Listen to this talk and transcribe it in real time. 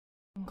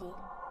jungle.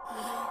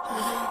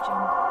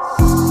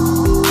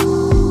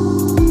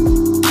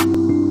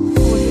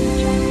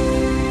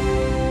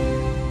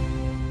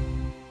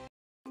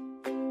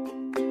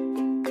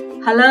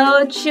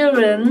 Hello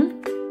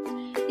children,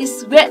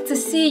 it's great to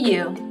see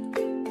you.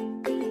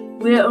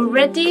 We're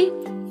already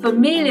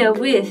familiar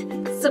with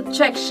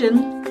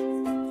subtraction.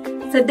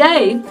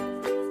 Today,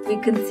 we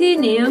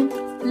continue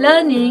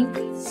learning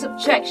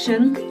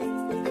subtraction.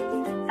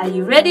 Are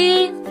you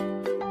ready?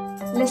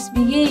 Let's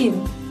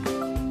begin.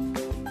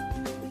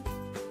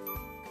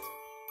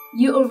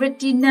 You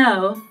already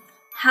know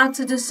how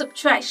to do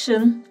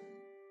subtraction.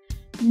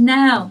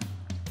 Now,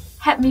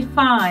 help me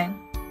find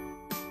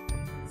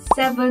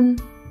 7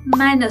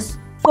 minus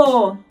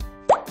 4,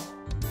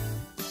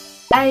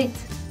 8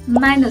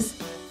 minus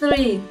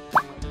 3,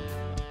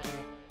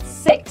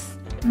 6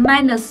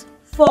 minus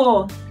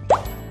 4,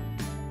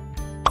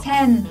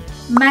 10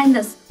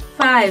 minus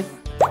 5.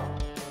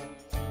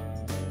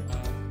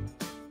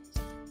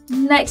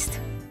 Next,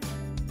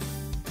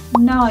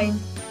 9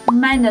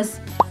 minus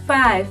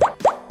 5,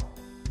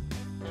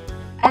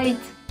 8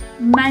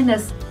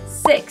 minus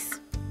 6,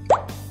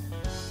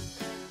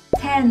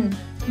 10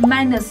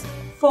 minus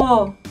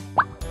 4,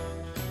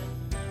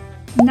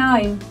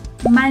 9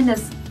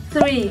 minus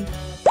 3.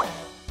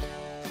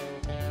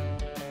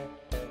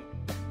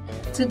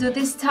 To do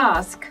this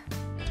task,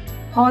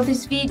 pause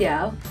this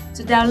video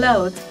to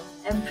download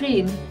and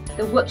print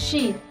the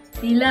worksheet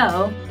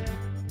below.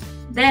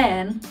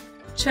 Then,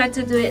 try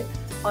to do it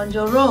on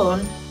your own.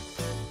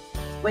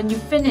 When you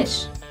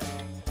finish,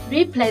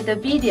 replay the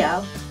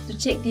video to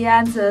check the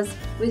answers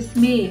with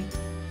me.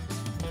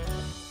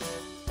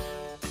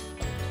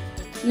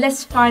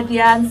 Let's find the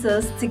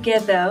answers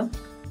together.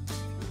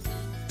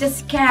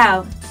 Just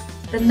count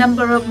the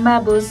number of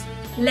marbles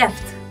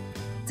left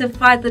to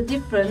find the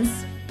difference.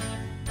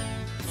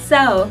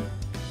 So,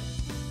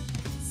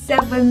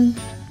 7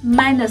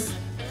 minus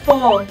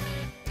 4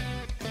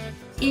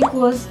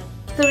 equals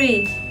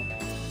 3.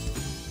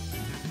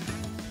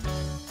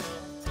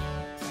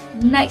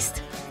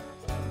 Next,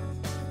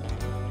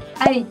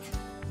 8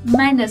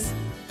 minus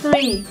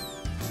 3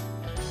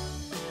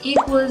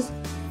 equals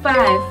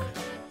 5.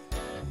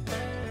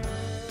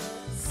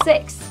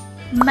 6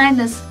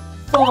 minus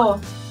 4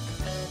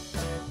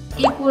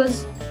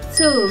 equals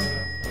 2.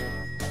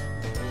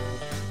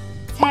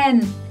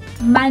 10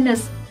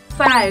 minus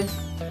 5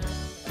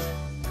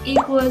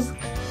 equals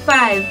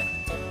 5.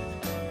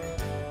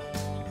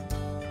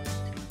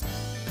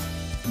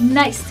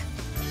 Next,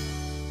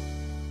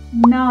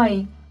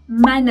 9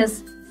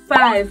 minus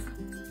 5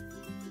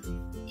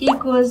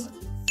 equals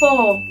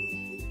 4.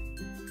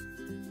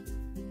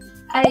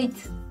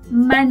 8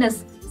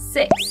 minus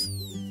 6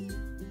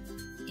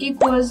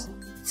 equals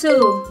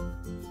 2.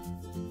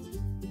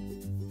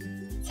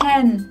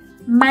 10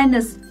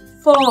 minus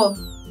 4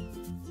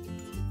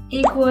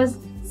 equals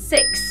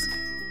 6.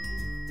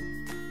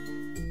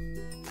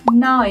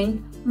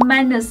 9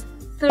 minus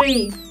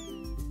 3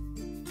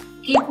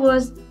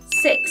 equals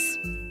 6.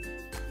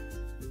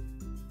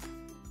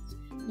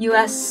 You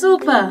are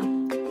super!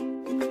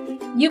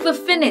 You've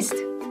finished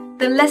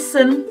the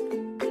lesson.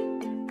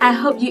 I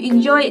hope you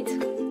enjoy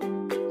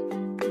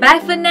it. Bye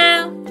for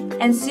now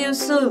and see you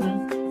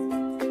soon.